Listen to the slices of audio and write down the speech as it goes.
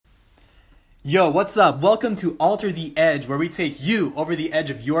Yo, what's up? Welcome to Alter the Edge, where we take you over the edge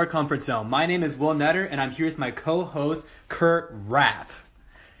of your comfort zone. My name is Will Netter, and I'm here with my co-host, Kurt Rapp.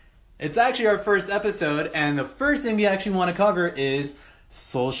 It's actually our first episode, and the first thing we actually want to cover is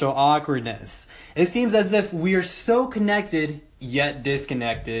social awkwardness. It seems as if we are so connected, yet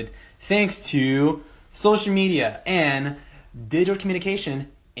disconnected, thanks to social media and digital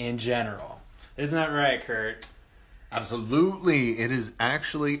communication in general. Isn't that right, Kurt? Absolutely. It is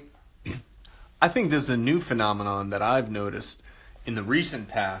actually, I think this is a new phenomenon that I've noticed in the recent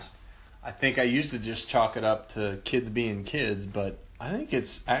past. I think I used to just chalk it up to kids being kids, but I think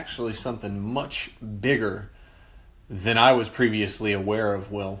it's actually something much bigger than I was previously aware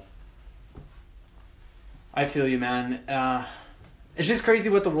of, Will. I feel you, man. It's just crazy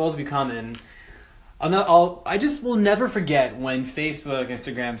what the world's becoming. I just will never forget when Facebook,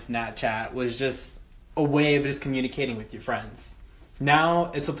 Instagram, Snapchat was just a way of just communicating with your friends.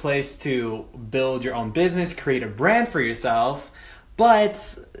 Now it's a place to build your own business, create a brand for yourself.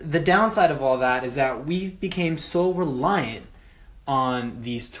 But the downside of all that is that we became so reliant on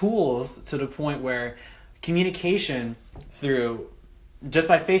these tools to the point where communication through just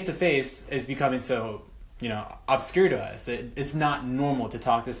by face-to-face is becoming so, obscure to us. It's not normal to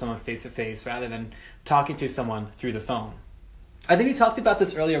talk to someone face-to-face rather than talking to someone through the phone. I think we talked about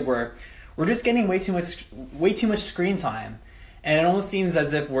this earlier where we're just getting way too much screen time. And it almost seems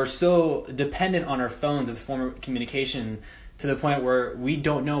as if we're so dependent on our phones as a form of communication to the point where we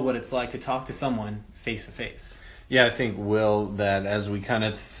don't know what it's like to talk to someone face to face. Yeah, I think, Will, that as we kind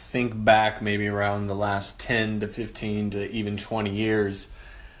of think back maybe around the last 10 to 15 to even 20 years,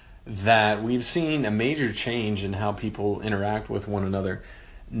 that we've seen a major change in how people interact with one another.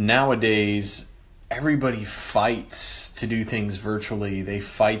 Nowadays, everybody fights to do things virtually. They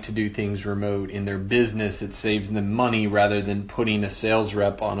fight to do things remote. In their business, it saves them money rather than putting a sales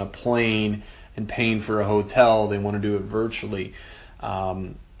rep on a plane and paying for a hotel. They want to do it virtually.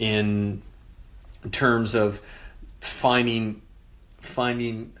 In terms of finding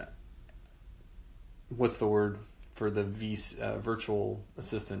what's the word for the virtual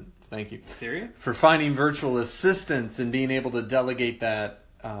assistant? Thank you. Siri? For finding virtual assistants and being able to delegate that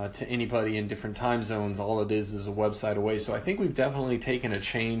to anybody in different time zones. All it is a website away. So I think we've definitely taken a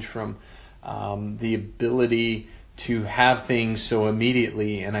change from the ability to have things so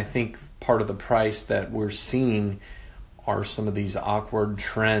immediately. And I think part of the price that we're seeing are some of these awkward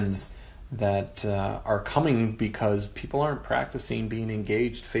trends that are coming because people aren't practicing being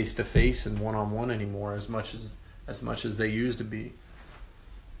engaged face-to-face and one-on-one anymore as much as they used to be.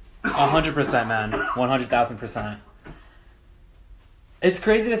 100%, man. 100,000%. It's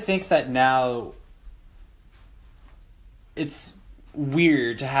crazy to think that now it's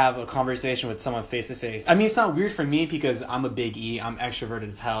weird to have a conversation with someone face to face. I mean, it's not weird for me because I'm a big E. I'm extroverted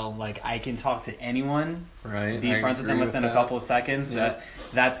as hell. Like, I can talk to anyone, right? Be friends with them within a couple of seconds. Yeah.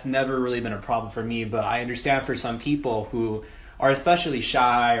 That's never really been a problem for me. But I understand for some people who are especially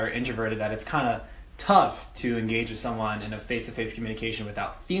shy or introverted that it's kind of tough to engage with someone in a face-to-face communication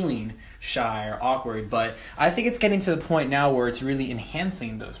without feeling shy or awkward. But I think it's getting to the point now where it's really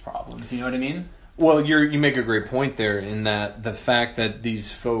enhancing those problems. You know what I mean? Well, you make a great point there in that the fact that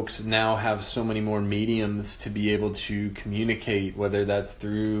these folks now have so many more mediums to be able to communicate, whether that's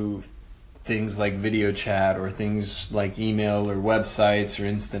through things like video chat or things like email or websites or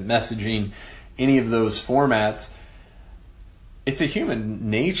instant messaging, any of those formats, it's a human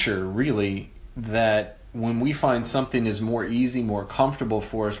nature, really, that when we find something is more easy, more comfortable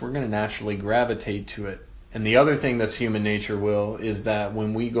for us, we're going to naturally gravitate to it. And the other thing that's human nature, Will, is that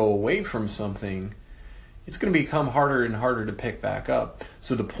when we go away from something, it's going to become harder and harder to pick back up.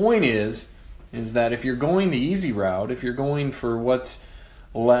 So the point is that if you're going the easy route, if you're going for what's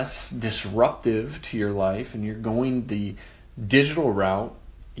less disruptive to your life and you're going the digital route,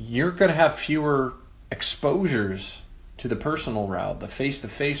 you're going to have fewer exposures to the personal route, the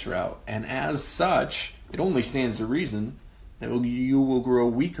face-to-face route. And as such, it only stands to reason that you will grow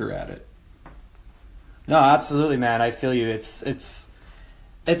weaker at it. No, absolutely, man. I feel you. It's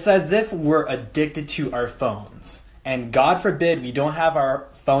as if we're addicted to our phones. And God forbid we don't have our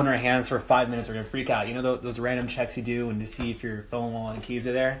phone in our hands for 5 minutes, we're going to freak out. You know those random checks you do and to see if your phone wallet and keys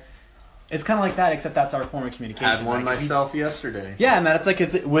are there? It's kind of like that, except that's our form of communication. I had one myself yesterday. Yeah, man. It's like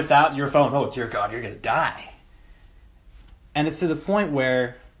without your phone, oh, dear God, you're going to die. And it's to the point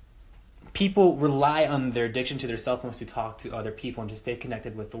where people rely on their addiction to their cell phones to talk to other people and to stay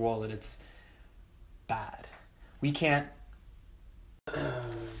connected with the world. And it's bad. We can't...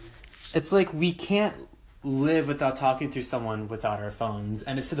 It's like we can't live without talking to someone without our phones.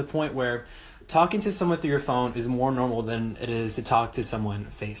 And it's to the point where talking to someone through your phone is more normal than it is to talk to someone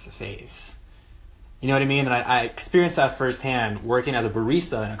face to face. You know what I mean? And I experienced that firsthand working as a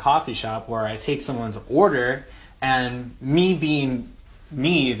barista in a coffee shop where I take someone's order, and me being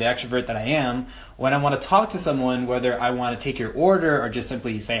me, the extrovert that I am, when I want to talk to someone, whether I want to take your order or just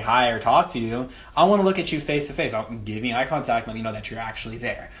simply say hi or talk to you, I want to look at you face to face. I'll give me eye contact, let me know that you're actually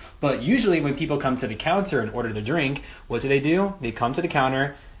there. But usually when people come to the counter and order the drink, what do? They come to the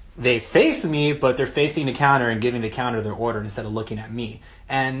counter, they face me, but they're facing the counter and giving the counter their order instead of looking at me.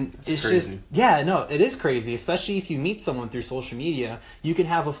 And it's crazy. just, yeah, no, it is crazy, especially if you meet someone through social media. You can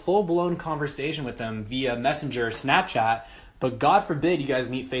have a full-blown conversation with them via Messenger or Snapchat, but God forbid you guys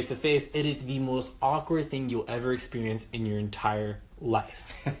meet face-to-face. It is the most awkward thing you'll ever experience in your entire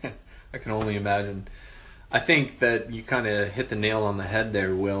life. I can only imagine. I think that you kind of hit the nail on the head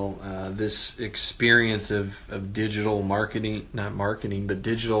there, Will. This experience of digital marketing, not marketing, but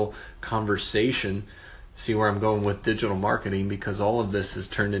digital conversation. See where I'm going with digital marketing, because all of this has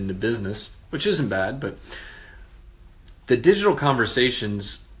turned into business, which isn't bad, but the digital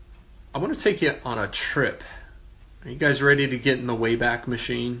conversations, I want to take you on a trip. Are you guys ready to get in the Wayback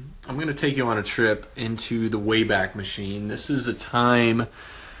Machine? I'm going to take you on a trip into the Wayback Machine. This is a time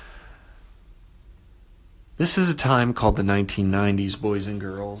called the 1990s, boys and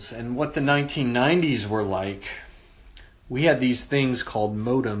girls. And what the 1990s were like, we had these things called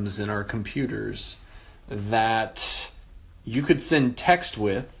modems in our computers that you could send text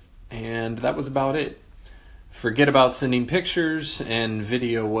with, and that was about it. Forget about sending pictures, and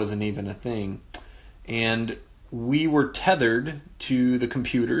video wasn't even a thing. And we were tethered to the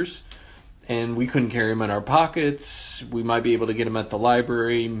computers, and we couldn't carry them in our pockets. We might be able to get them at the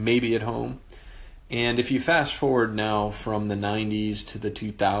library, maybe at home. And if you fast forward now from the 90s to the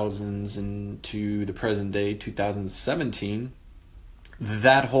 2000s and to the present day, 2017,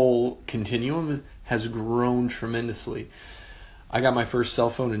 that whole continuum has grown tremendously. I got my first cell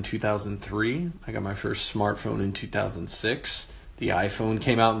phone in 2003. I got my first smartphone in 2006. The iPhone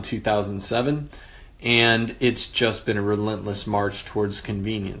came out in 2007. And it's just been a relentless march towards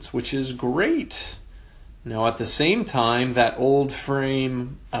convenience, which is great. Now, at the same time, that old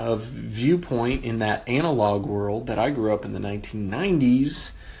frame of viewpoint in that analog world that I grew up in the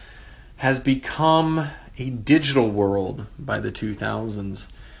 1990s has become a digital world by the 2000s.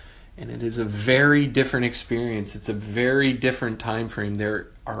 And it is a very different experience. It's a very different time frame.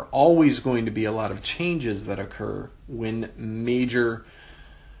 There are always going to be a lot of changes that occur when major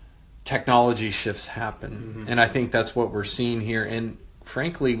technology shifts happen. Mm-hmm. And I think that's what we're seeing here. And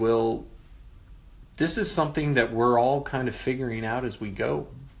frankly, Will, this is something that we're all kind of figuring out as we go.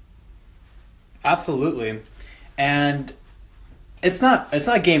 Absolutely. And it's not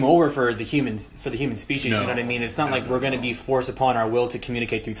game over for the human species, No. You know what I mean? It's not like we're going to be forced upon our will to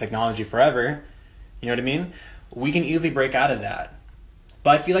communicate through technology forever. You know what I mean? We can easily break out of that.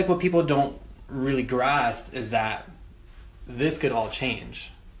 But I feel like what people don't really grasp is that this could all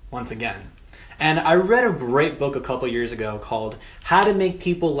change once again. And I read a great book a couple years ago called How to Make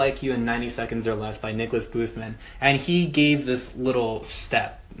People Like You in 90 Seconds or Less by Nicholas Boothman. And he gave this little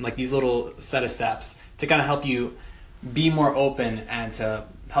step, like these little set of steps to kind of help you be more open and to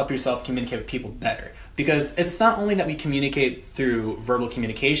help yourself communicate with people better. Because it's not only that we communicate through verbal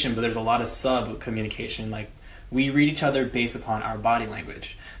communication, but there's a lot of sub-communication. Like, we read each other based upon our body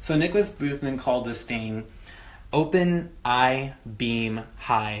language. So Nicholas Boothman called this thing open, eye, beam,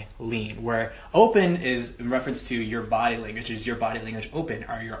 high, lean, where open is in reference to your body language. Is your body language open?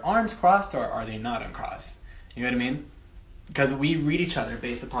 Are your arms crossed or are they not uncrossed? You know what I mean? Because we read each other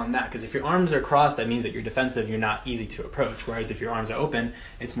based upon that. Because if your arms are crossed, that means that you're defensive, you're not easy to approach. Whereas if your arms are open,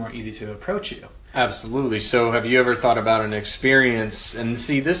 it's more easy to approach you. Absolutely. So have you ever thought about an experience, and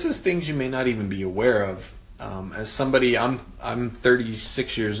see, this is things you may not even be aware of. As somebody, I'm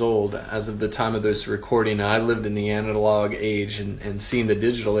 36 years old as of the time of this recording. I lived in the analog age and seen the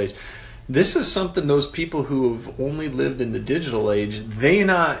digital age. This is something those people who have only lived in the digital age, they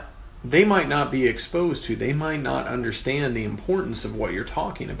might not be exposed to. They might not understand the importance of what you're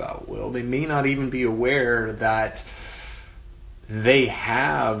talking about, Will. They may not even be aware that they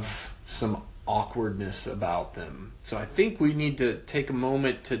have some awkwardness about them. So I think we need to take a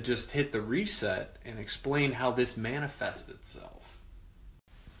moment to just hit the reset and explain how this manifests itself.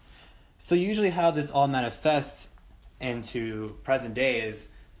 So usually how this all manifests into present day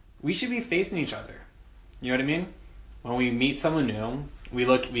is we should be facing each other. You know what I mean? When we meet someone new,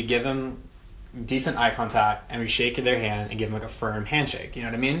 we give them decent eye contact and we shake their hand and give them like a firm handshake. You know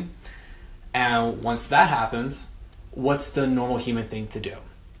what I mean? And once that happens, what's the normal human thing to do?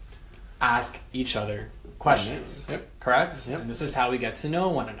 Ask each other questions. Yep. Correct? Yep. And this is how we get to know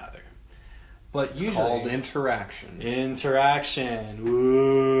one another. But usually Called interaction. Interaction.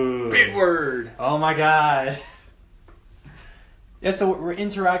 Ooh. Big word. Oh my god. Yeah, so we're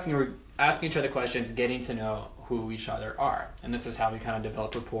interacting, we're asking each other questions, getting to know who each other are. And this is how we kind of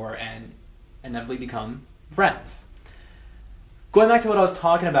develop rapport and inevitably become friends. Going back to what I was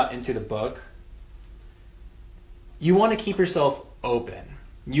talking about into the book, you want to keep yourself open.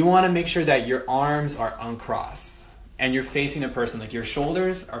 You want to make sure that your arms are uncrossed and you're facing a person, like your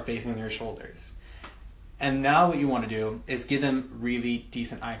shoulders are facing their shoulders. And now what you want to do is give them really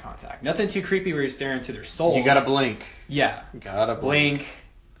decent eye contact. Nothing too creepy where you're staring into their souls. You gotta blink. Yeah. Gotta Blink.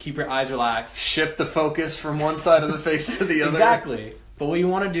 Keep your eyes relaxed. Shift the focus from one side of the face to the other. Exactly. But what you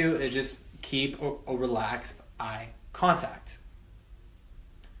want to do is just keep a relaxed eye contact.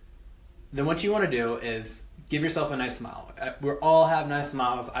 Then what you want to do is give yourself a nice smile. We all have nice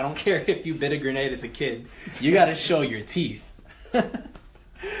smiles. I don't care if you bit a grenade as a kid. You got to show your teeth.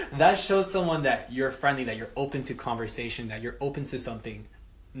 That shows someone that you're friendly, that you're open to conversation, that you're open to something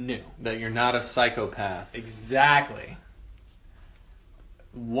new. That you're not a psychopath. Exactly.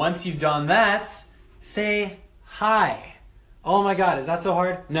 Once you've done that, say hi. Oh my god, is that so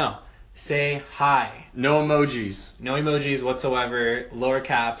hard? No. Say hi. No emojis. No emojis whatsoever, lower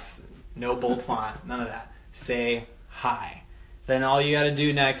caps, no bold font, none of that. Say hi. Then all you gotta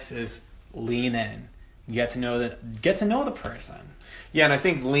do next is lean in. Get to know the person. Yeah, and I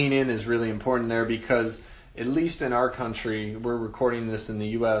think lean in is really important there because, at least in our country, we're recording this in the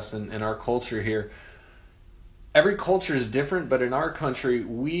U.S. and our culture here, every culture is different, but in our country,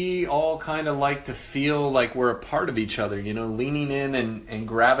 we all kind of like to feel like we're a part of each other. You know, leaning in and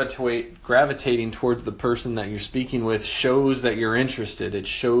gravitating towards the person that you're speaking with shows that you're interested. It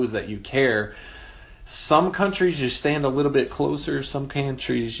shows that you care. Some countries you stand a little bit closer, some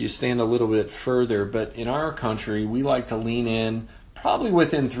countries you stand a little bit further, but in our country, we like to lean in probably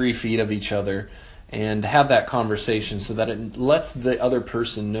within 3 feet of each other and have that conversation so that it lets the other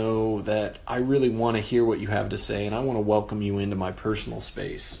person know that I really want to hear what you have to say and I want to welcome you into my personal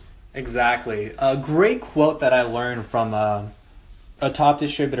space. Exactly. A great quote that I learned from a top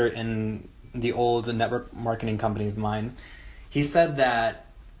distributor in the old network marketing company of mine. He said that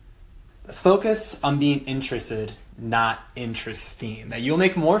focus on being interested, not interesting. That you'll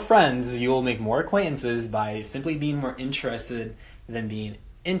make more friends, you'll make more acquaintances by simply being more interested than being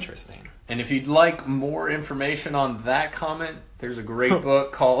interesting. And if you'd like more information on that comment, there's a great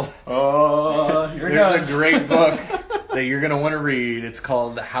book called There's a great book that you're going to want to read. It's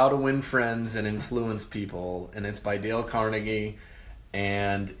called How to Win Friends and Influence People, and it's by Dale Carnegie,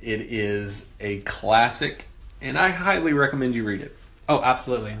 and it is a classic, and I highly recommend you read it. Oh,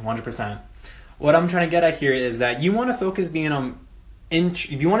 absolutely, 100%. What I'm trying to get at here is that you want to focus being on,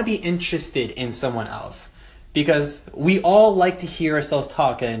 you want to be interested in someone else. Because we all like to hear ourselves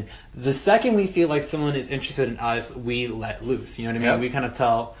talk, and the second we feel like someone is interested in us, we let loose. You know what I mean? Yep. We kind of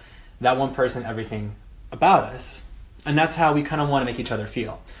tell that one person everything about us, and that's how we kind of want to make each other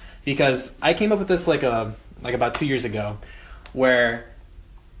feel. Because I came up with this like about 2 years ago, where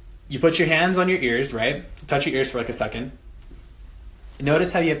you put your hands on your ears, right? Touch your ears for like a second.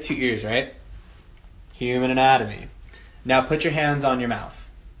 Notice how you have 2 ears, right? Human anatomy. Now put your hands on your mouth.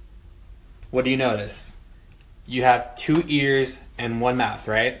 What do you notice? You have 2 ears and 1 mouth,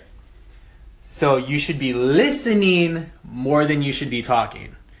 right? So you should be listening more than you should be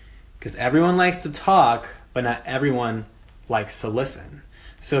talking. Because everyone likes to talk, but not everyone likes to listen.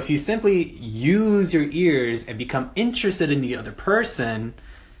 So if you simply use your ears and become interested in the other person,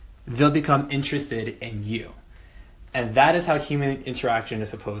 they'll become interested in you. And that is how human interaction is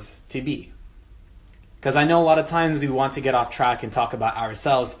supposed to be. Because I know a lot of times we want to get off track and talk about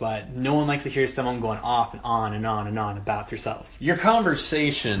ourselves, but no one likes to hear someone going off and on and on and on about themselves. Your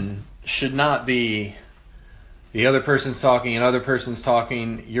conversation should not be the other person's talking, another person's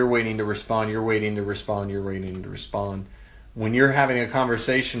talking, you're waiting to respond, you're waiting to respond, you're waiting to respond. When you're having a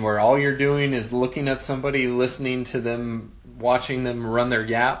conversation where all you're doing is looking at somebody, listening to them, watching them run their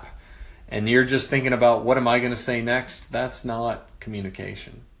yap, and you're just thinking about what am I going to say next, that's not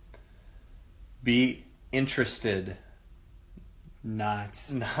communication. Be interested,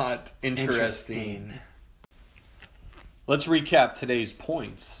 Not interesting. Let's recap today's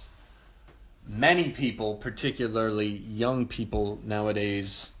points. Many people, particularly young people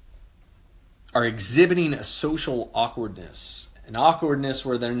nowadays, are exhibiting a social awkwardness. An awkwardness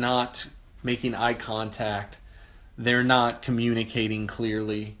where they're not making eye contact, they're not communicating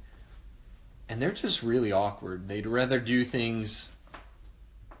clearly, and they're just really awkward. They'd rather do things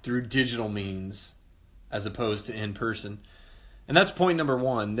through digital means as opposed to in person. And that's point number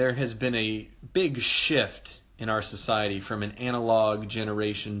one. There has been a big shift in our society from an analog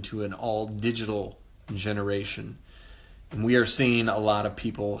generation to an all digital generation. And we are seeing a lot of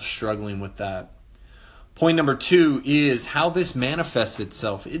people struggling with that. Point number 2 is how this manifests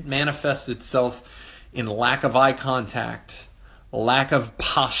itself. It manifests itself in lack of eye contact, lack of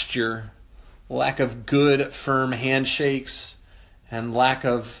posture, lack of good, firm handshakes, and lack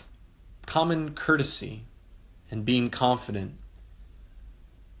of common courtesy and being confident.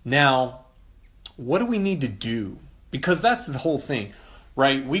 Now, what do we need to do? Because that's the whole thing,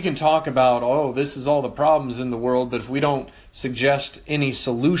 right? We can talk about, oh, this is all the problems in the world, but if we don't suggest any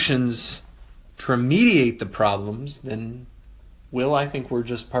solutions to remediate the problems, then, Will, I think we're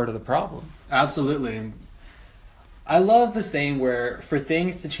just part of the problem. Absolutely. I love the saying where for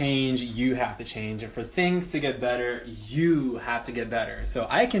things to change, you have to change. And for things to get better, you have to get better. So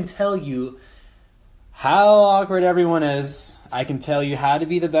I can tell you how awkward everyone is. I can tell you how to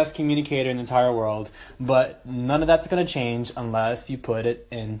be the best communicator in the entire world. But none of that's going to change unless you put it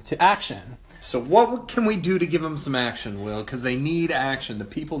into action. So what can we do to give them some action, Will? Because they need action. The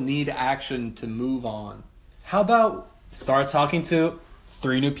people need action to move on. How about start talking to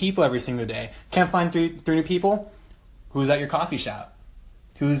 3 new people every single day? Can't find three new people? Who's at your coffee shop?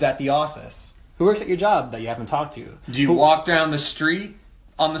 Who's at the office? Who works at your job that you haven't talked to? Do you walk down the street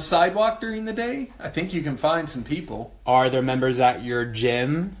on the sidewalk during the day? I think you can find some people. Are there members at your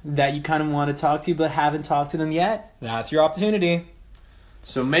gym that you kind of want to talk to but haven't talked to them yet? That's your opportunity.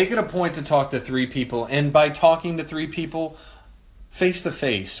 So make it a point to talk to 3 people. And by talking to 3 people, face to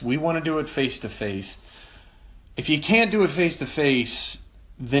face. We want to do it face to face. If you can't do it face to face,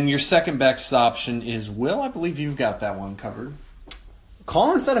 then your second best option is, Will, I believe you've got that one covered.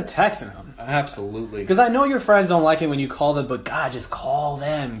 Call instead of texting them. Absolutely. Because I know your friends don't like it when you call them, but God, just call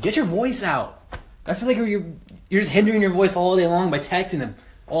them. Get your voice out. I feel like you're just hindering your voice all day long by texting them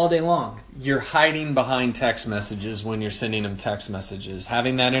all day long. You're hiding behind text messages when you're sending them text messages.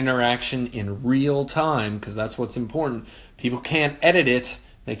 Having that interaction in real time, because that's what's important. People can't edit it.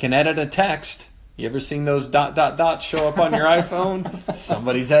 They can edit a text. You ever seen those ... show up on your iPhone?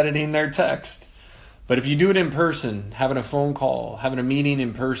 Somebody's editing their text. But if you do it in person, having a phone call, having a meeting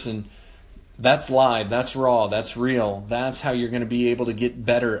in person, that's live, that's raw, that's real. That's how you're going to be able to get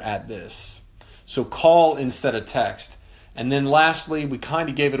better at this. So call instead of text. And then lastly, we kind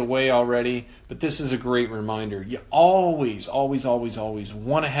of gave it away already, but this is a great reminder. You always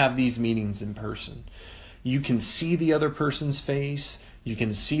want to have these meetings in person. You can see the other person's face. You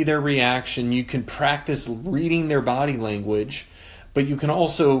can see their reaction. You can practice reading their body language. But you can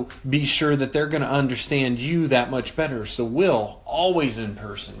also be sure that they're going to understand you that much better. So Will, always in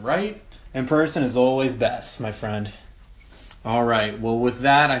person, right? In person is always best, my friend. All right. Well, with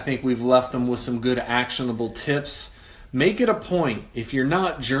that, I think we've left them with some good actionable tips. Make it a point. If you're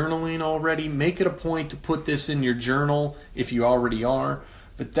not journaling already, make it a point to put this in your journal if you already are.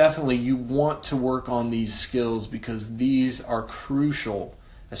 But definitely you want to work on these skills because these are crucial,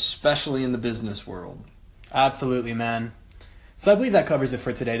 especially in the business world. Absolutely, man. So I believe that covers it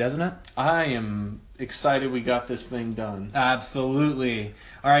for today, doesn't it? I am excited we got this thing done. Absolutely.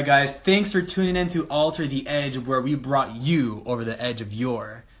 All right, guys. Thanks for tuning in to Alter the Edge, where we brought you over the edge of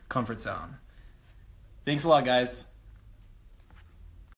your comfort zone. Thanks a lot, guys.